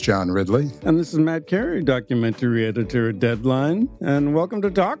 Hey, this is John Ridley. And this is Matt Carey, documentary editor at Deadline. And welcome to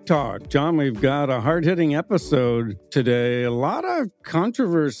Talk Talk. John, we've got a hard-hitting episode today. A lot of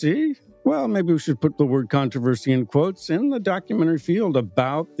controversy. Well, maybe we should put the word controversy in quotes in the documentary field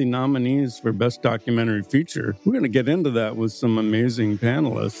about the nominees for Best Documentary Feature. We're going to get into that with some amazing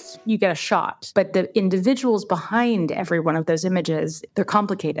panelists. You get a shot, but the individuals behind every one of those images, they're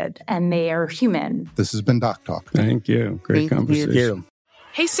complicated and they are human. This has been Doc Talk. Thank you. Great conversation.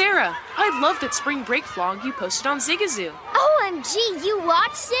 Hey, Sarah, I love that spring break vlog you posted on Zigazoo. OMG, you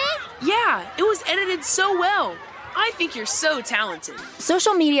watched it? Yeah, it was edited so well. I think you're so talented.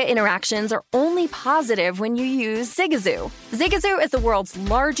 Social media interactions are only positive when you use Zigazoo. Zigazoo is the world's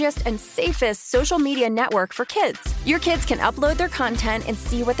largest and safest social media network for kids. Your kids can upload their content and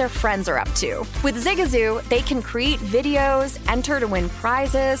see what their friends are up to. With Zigazoo, they can create videos, enter to win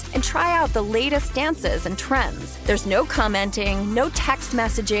prizes, and try out the latest dances and trends. There's no commenting, no text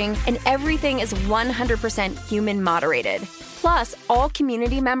messaging, and everything is 100% human moderated. Plus, all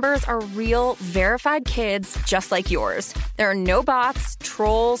community members are real, verified kids just like yours. There are no bots,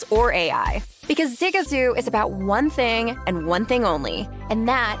 trolls, or AI. Because Zigazoo is about one thing and one thing only, and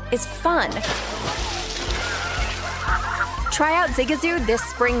that is fun. Try out Zigazoo this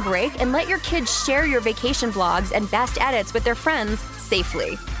spring break and let your kids share your vacation vlogs and best edits with their friends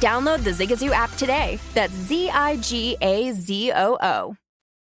safely. Download the Zigazoo app today. That's Zigazoo.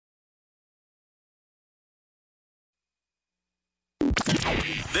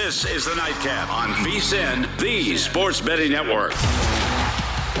 This is the Nightcap on VSiN, the Sports Betting Network.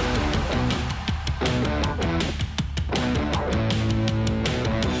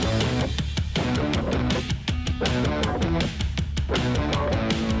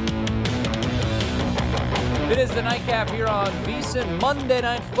 It is the Nightcap here on VSiN Monday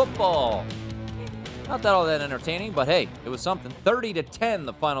Night Football. Not that all that entertaining, but hey, it was something. 30-10,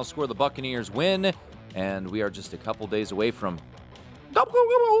 the final score. The Buccaneers win, and we are just a couple days away from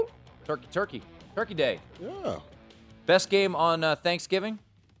Turkey Day. Yeah. Best game on Thanksgiving?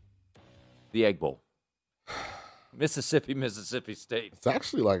 The Egg Bowl. Mississippi State. It's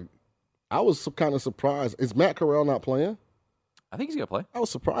actually like, I was kind of surprised. Is Matt Corral not playing? I think he's going to play. I was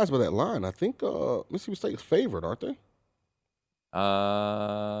surprised by that line. I think Mississippi State's favored, aren't they?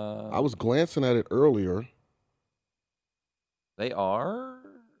 I was glancing at it earlier. They are?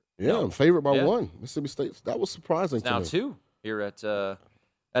 Yeah, No. favored by Yeah. 1. Mississippi State. That was surprising It's to now me. 2 here at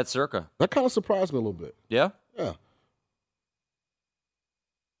Circa. That kind of surprised me a little bit. Yeah? Yeah.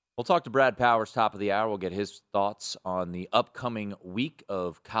 We'll talk to Brad Powers, top of the hour. We'll get his thoughts on the upcoming week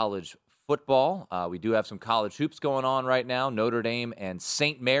of college football. We do have some college hoops going on right now. Notre Dame and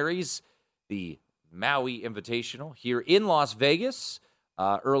St. Mary's, the Maui Invitational here in Las Vegas.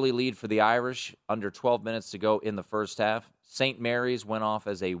 Early lead for the Irish, under 12 minutes to go in the first half. St. Mary's went off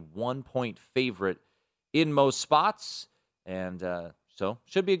as a 1-point favorite in most spots. And so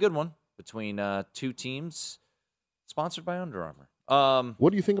should be a good one between two teams sponsored by Under Armour.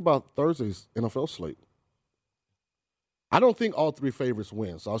 What do you think about Thursday's NFL slate? I don't think all three favorites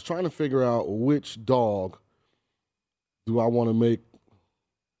win. So I was trying to figure out which dog do I want to make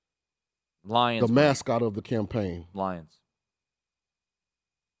Lions the mascot of the campaign. Lions.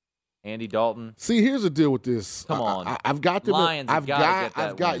 Andy Dalton. See, here's the deal with this. Come on. I've got them. Lions have gotta get that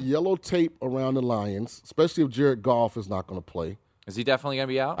I've got win. yellow tape around the Lions, especially if Jared Goff is not going to play. Is he definitely going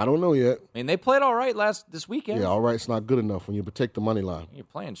to be out? I don't know yet. I mean, they played all right this weekend. Yeah, all right's not good enough when you take the money line. You're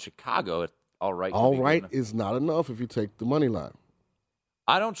playing Chicago at all right. All right is not enough if you take the money line.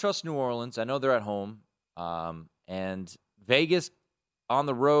 I don't trust New Orleans. I know they're at home. And Vegas on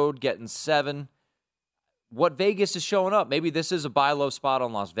the road, getting 7. What Vegas is showing up? Maybe this is a buy low spot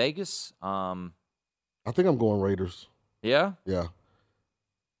on Las Vegas. I think I'm going Raiders. Yeah? Yeah.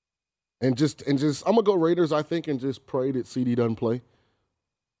 And just I'm gonna go Raiders, I think, and just pray that CD doesn't play.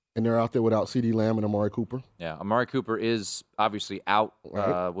 And they're out there without CD Lamb and Amari Cooper. Yeah, Amari Cooper is obviously out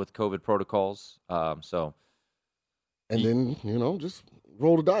with COVID protocols. And then, just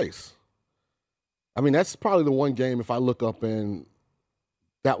roll the dice. I mean, that's probably the one game, if I look up and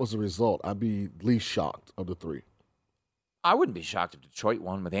that was the result, I'd be least shocked of the 3. I wouldn't be shocked if Detroit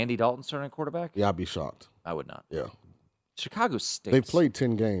won with Andy Dalton starting quarterback. Yeah, I'd be shocked. I would not. Yeah. Chicago stinks. They've played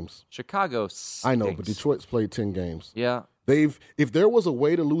 10 games. Chicago stinks. I know, but Detroit's played 10 games. Yeah. If there was a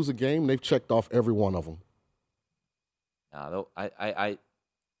way to lose a game, they've checked off every one of them. No, I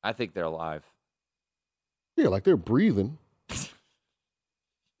think they're alive. Yeah, like they're breathing.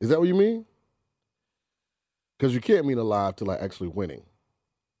 Is that what you mean? Because you can't mean alive to like actually winning.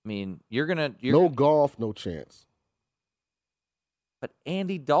 I mean, you're no golf, no chance. But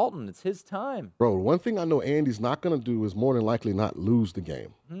Andy Dalton, it's his time. Bro, one thing I know Andy's not going to do is more than likely not lose the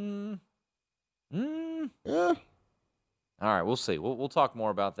game. Yeah. All right, we'll see. We'll talk more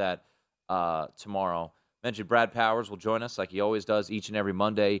about that tomorrow. Mentioned Brad Powers will join us like he always does each and every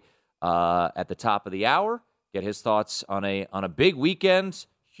Monday at the top of the hour. Get his thoughts on a big weekend.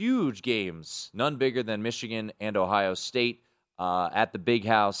 Huge games, none bigger than Michigan and Ohio State at the Big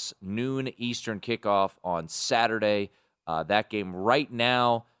House, noon Eastern kickoff on Saturday. That game right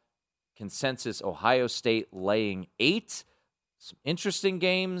now, consensus Ohio State laying 8. Some interesting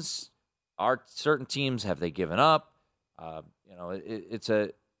games. Are certain teams, have they given up? It's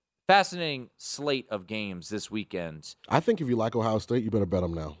a fascinating slate of games this weekend. I think if you like Ohio State, you better bet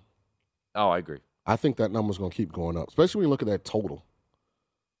them now. Oh, I agree. I think that number's going to keep going up, especially when you look at that total.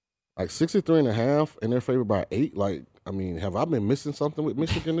 Like 63.5, and they're favored by 8. Like, I mean, have I been missing something with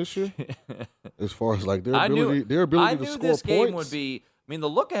Michigan this year? As far as like their ability to score points. I knew this game would be. I mean, the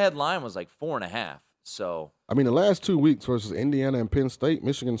look-ahead line was like 4.5. So I mean, the last 2 weeks versus Indiana and Penn State,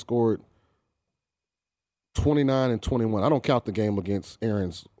 Michigan scored 29 and 21. I don't count the game against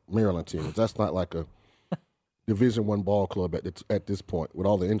Aaron's Maryland team. That's not like a Division I ball club at this point with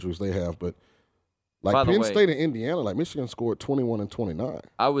all the injuries they have. But like Penn State and Indiana, like Michigan scored 21 and 29.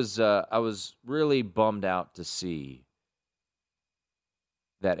 I was really bummed out to see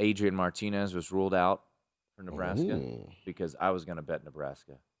that Adrian Martinez was ruled out for Nebraska because I was going to bet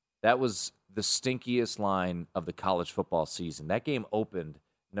Nebraska. That was the stinkiest line of the college football season. That game opened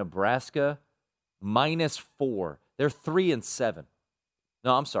Nebraska -4. They're 3-7.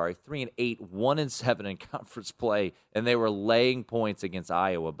 No, I'm sorry, 3-8, 1-7 in conference play, and they were laying points against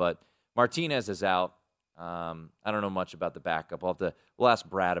Iowa. But Martinez is out. I don't know much about the backup. We'll ask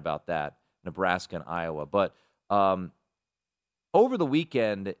Brad about that, Nebraska and Iowa. But over the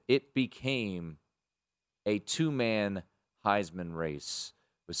weekend, it became a 2-man Heisman race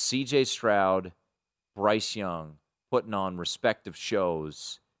with C.J. Stroud, Bryce Young putting on respective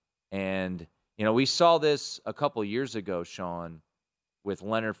shows. And, we saw this a couple years ago, Sean, with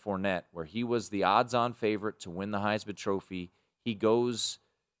Leonard Fournette, where he was the odds-on favorite to win the Heisman Trophy. He goes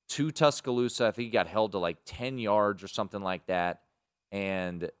to Tuscaloosa. I think he got held to like 10 yards or something like that.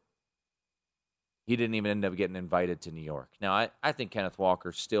 And he didn't even end up getting invited to New York. Now, I think Kenneth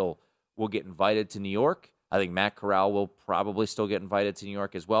Walker still will get invited to New York. I think Matt Corral will probably still get invited to New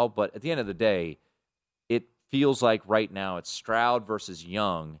York as well. But at the end of the day, it feels like right now it's Stroud versus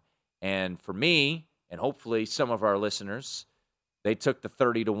Young. And for me, and hopefully some of our listeners, they took the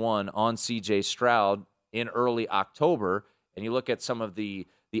 30-1 on C.J. Stroud in early October. And you look at some of the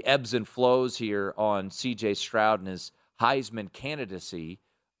ebbs and flows here on C.J. Stroud and his Heisman candidacy.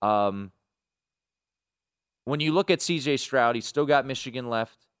 When you look at C.J. Stroud, he's still got Michigan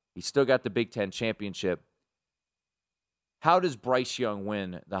left. He's still got the Big Ten championship. How does Bryce Young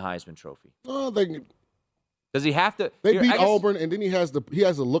win the Heisman Trophy? Does he have to? They beat Auburn, and then he has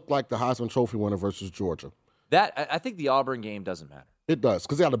to look like the Heisman Trophy winner versus Georgia. I think the Auburn game doesn't matter. It does,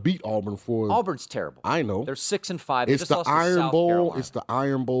 because they got to beat Auburn for. Auburn's terrible. I know. They're 6-5. It's the Iron Bowl. It's the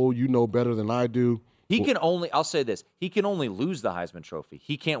Iron Bowl. You know better than I do. I'll say this, he can only lose the Heisman Trophy.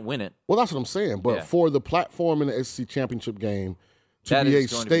 He can't win it. Well, that's what I'm saying. But for the platform in the SEC championship game to be a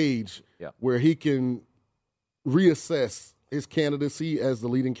stage where he can reassess his candidacy as the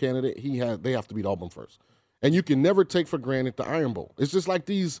leading candidate, they have to beat Auburn first. And you can never take for granted the Iron Bowl. It's just like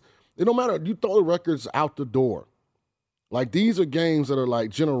these, it don't matter, you throw the records out the door. Like these are games that are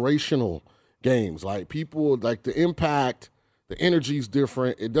like generational games. Like people, like the impact, the energy's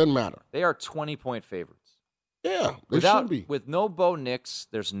different. It doesn't matter. They are 20-point favorites. Yeah, they should be. With no Bo Nix,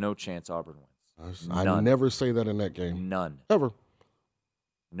 there's no chance Auburn wins. I never say that in that game. None. Ever.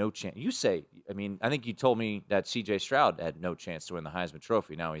 no chance. You say, I mean, I think you told me that C.J. Stroud had no chance to win the Heisman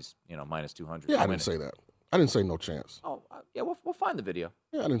Trophy. Now he's, minus 200. Yeah, I didn't say that. I didn't say no chance. Oh, yeah, we'll find the video.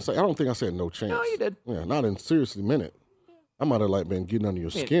 Yeah, I don't think I said no chance. No, you did. Yeah, not in seriously meant it. I might have been getting under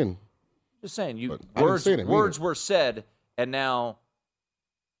your skin. Just saying, words were said, and now,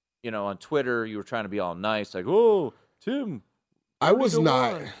 on Twitter you were trying to be all nice, like, oh, Tim. I was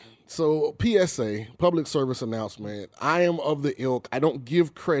not. So, PSA, public service announcement. I am of the ilk. I don't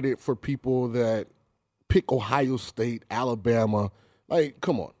give credit for people that pick Ohio State, Alabama. Like,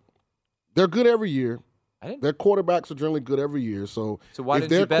 come on. They're good every year. Their quarterbacks are generally good every year. So why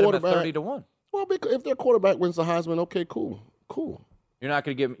didn't you bet them at 30-1? Well, because if their quarterback wins the Heisman, okay, cool. You're not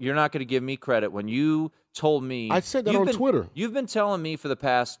going to give me credit when you told me. I said that on Twitter. You've been telling me for the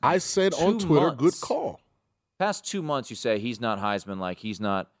past. I said on Twitter, months, good call. Past 2 months, you say he's not Heisman like he's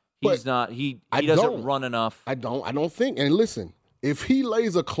not. He doesn't run enough. I don't think. And listen, if he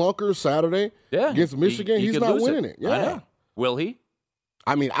lays a clunker Saturday against Michigan, he's not winning it. Yeah. I know. Will he?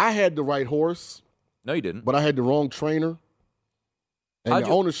 I mean, I had the right horse. No, you didn't. But I had the wrong trainer. And the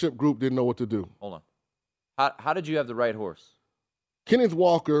ownership group didn't know what to do. Hold on. How did you have the right horse? Kenneth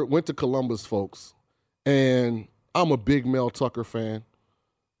Walker went to Columbus, folks. And I'm a big Mel Tucker fan.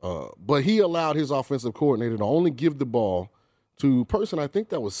 But he allowed his offensive coordinator to only give the ball to a person I think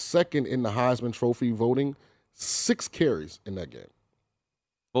that was second in the Heisman Trophy voting, 6 carries in that game.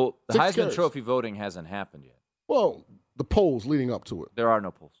 Well, the Heisman Trophy voting hasn't happened yet. Well, the polls leading up to it. There are no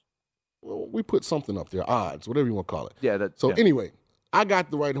polls. Well, we put something up there, odds, whatever you want to call it. Yeah. Anyway, I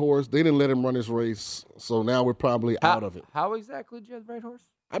got the right horse. They didn't let him run his race, so now we're probably out of it. How exactly did you have the right horse?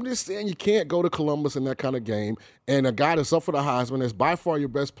 I'm just saying you can't go to Columbus in that kind of game, and a guy that's up for the Heisman that's by far your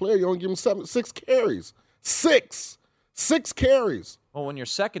best player, you only give him 6 carries. 6 carries. Well, when your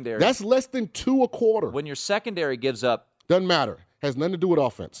secondary... That's less than 2 a quarter. When your secondary gives up... Doesn't matter. Has nothing to do with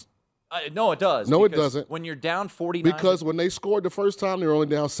offense. No, it does. No, it doesn't. When you're down 49... Because when they scored the first time, they were only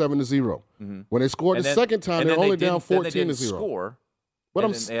down 7-0. Mm-hmm. When they scored the second time, they're only down 14-0. They didn't score, but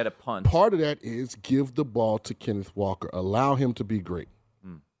then they had a punt. Part of that is give the ball to Kenneth Walker. Allow him to be great.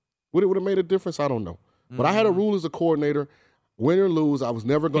 Would it have made a difference? I don't know. But I had a rule as a coordinator. Win or lose, I was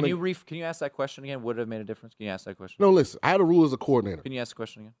never going to... Can you ask that question again? Would it have made a difference? Can you ask that question? No, listen. I had a rule as a coordinator. Can you ask the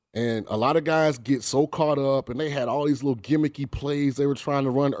question again? And a lot of guys get so caught up, and they had all these little gimmicky plays they were trying to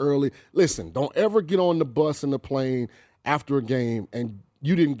run early. Listen, don't ever get on the bus and the plane after a game and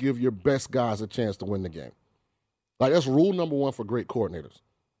you didn't give your best guys a chance to win the game. Like, that's rule number 1 for great coordinators.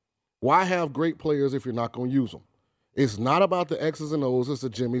 Why have great players if you're not going to use them? It's not about the X's and O's, it's the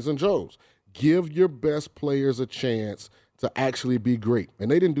Jimmys and Joes. Give your best players a chance to actually be great. And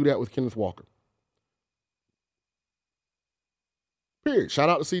they didn't do that with Kenneth Walker. Period. Shout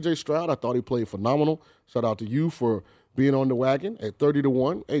out to C.J. Stroud. I thought he played phenomenal. Shout out to you for being on the wagon at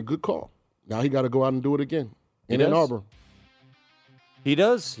 30-1. Hey, good call. Now he got to go out and do it again in Ann Arbor. He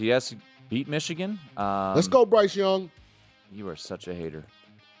does. He has to beat Michigan. Let's go, Bryce Young. You are such a hater.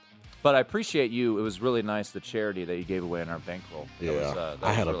 But I appreciate you. It was really nice, the charity that you gave away in our bankroll.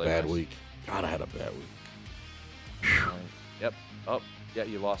 I had a bad week. God, I had a bad week. Yep. Oh, yeah,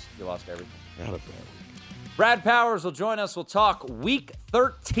 you lost everything. I had a bad week. Brad Powers will join us. We'll talk week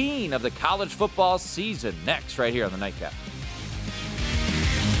 13 of the college football season next, right here on the Nightcap.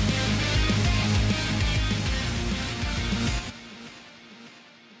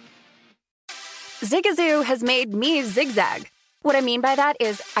 Zigazoo has made me zigzag. What I mean by that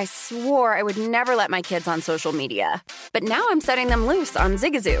is I swore I would never let my kids on social media. But now I'm setting them loose on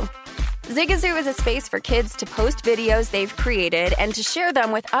Zigazoo. Zigazoo is a space for kids to post videos they've created and to share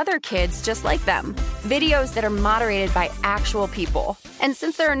them with other kids just like them. Videos that are moderated by actual people. And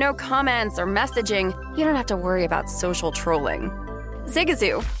since there are no comments or messaging, you don't have to worry about social trolling.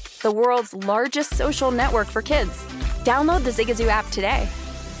 Zigazoo, the world's largest social network for kids. Download the Zigazoo app today.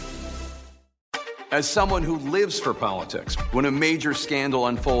 As someone who lives for politics, when a major scandal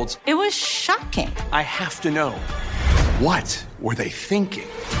unfolds, it was shocking. I have to know, what were they thinking?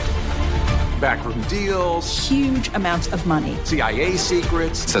 Backroom deals, huge amounts of money, CIA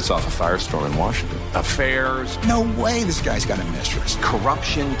secrets, sets off a firestorm in Washington, affairs. No way this guy's got a mistress.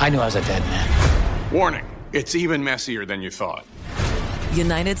 Corruption. I knew I was a dead man. Warning, it's even messier than you thought.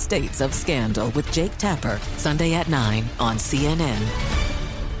 United States of Scandal with Jake Tapper, Sunday at 9 on CNN.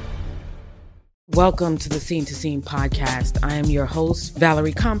 Welcome to the Scene to Scene podcast. I am your host,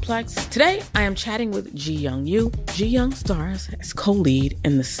 Valerie Complex. Today, I am chatting with Ji Young Yu. Ji Young stars as co-lead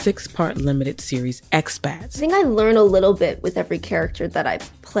in the 6-part limited series Expats. I think I learn a little bit with every character that I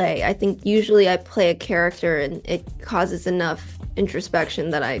play. I think usually I play a character and it causes enough introspection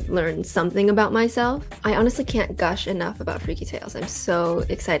that I learn something about myself. I honestly can't gush enough about Freaky Tales. I'm so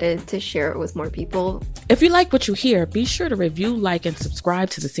excited to share it with more people. If you like what you hear, be sure to review, like, and subscribe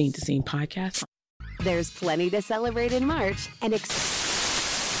to the Scene to Scene podcast. There's plenty to celebrate in March and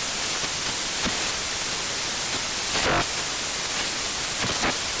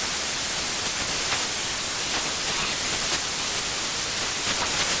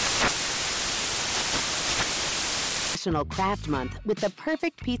National Craft Month with the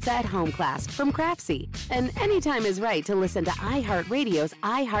perfect pizza at home class from Craftsy. And anytime is right to listen to iHeartRadio's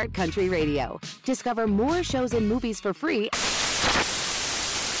iHeart Country Radio. Discover more shows and movies for free